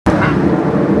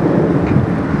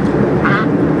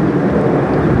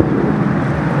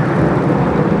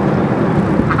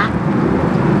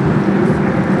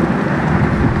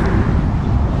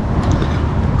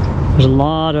There's a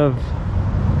lot of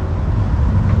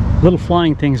little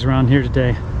flying things around here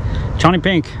today.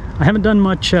 JonnyPink, I haven't done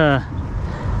much,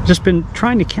 just been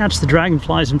trying to catch the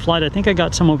dragonflies in flight. I think I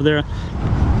got some over there,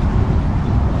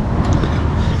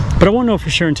 but I won't know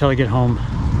for sure until I get home.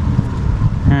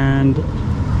 And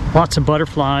lots of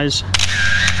butterflies.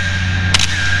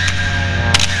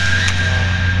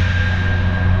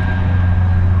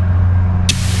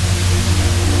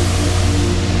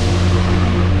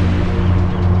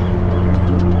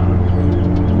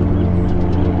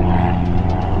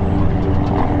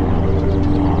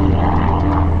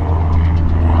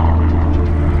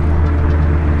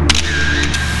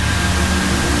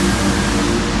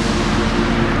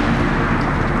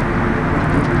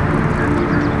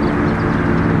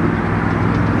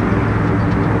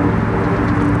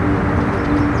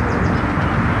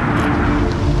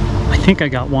 I think I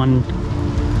got one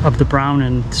of the brown,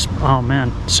 and oh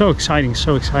man, so exciting,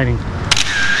 so exciting.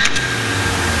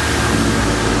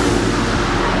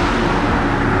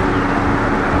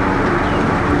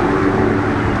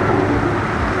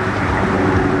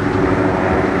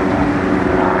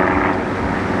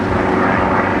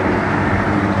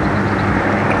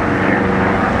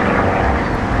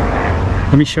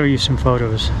 Let me show you some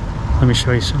photos. Let me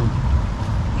show you some.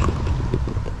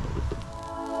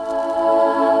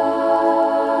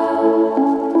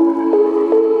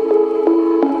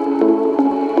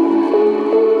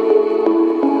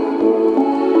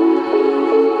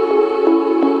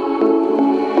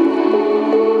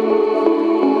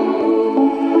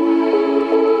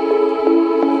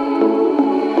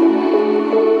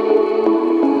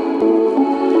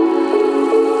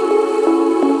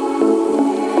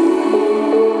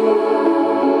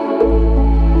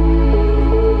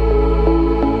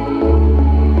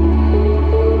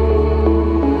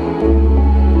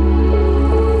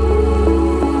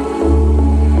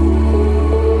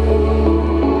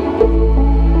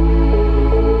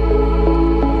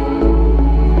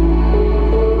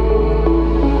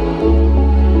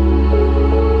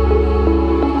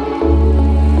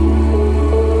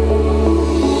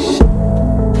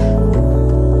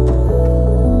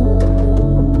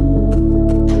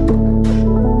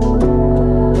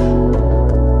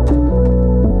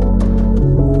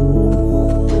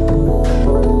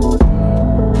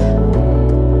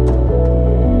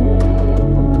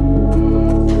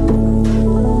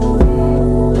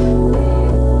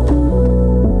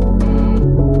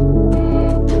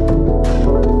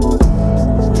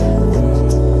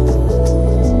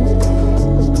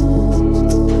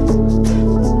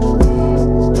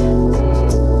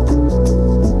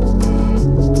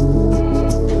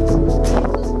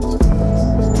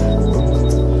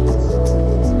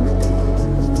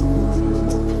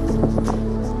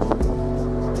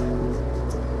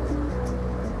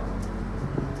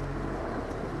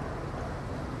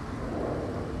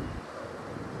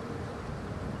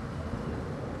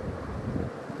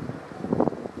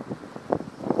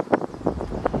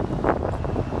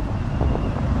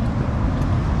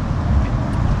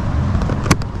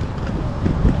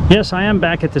 Yes, I am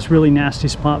back at this really nasty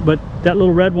spot, but that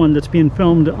little red one that's being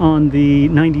filmed on the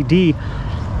 90D,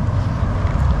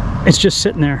 it's just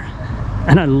sitting there,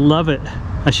 and I love it.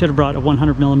 I should have brought a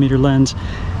 100mm lens,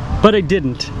 but I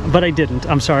didn't.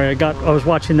 I'm sorry, I was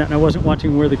watching that and I wasn't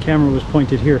watching where the camera was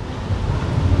pointed here.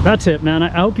 That's it, man. I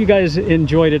hope you guys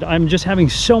enjoyed it. I'm just having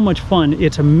so much fun.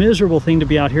 It's a miserable thing to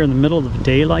be out here in the middle of the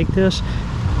day like this,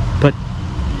 but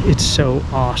it's so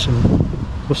awesome.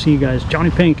 We'll see you guys.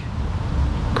 JonnyPink.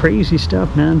 Crazy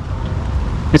stuff, man.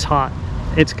 It's hot.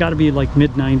 It's got to be like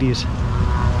mid-90s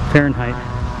Fahrenheit.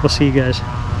 We'll see you guys.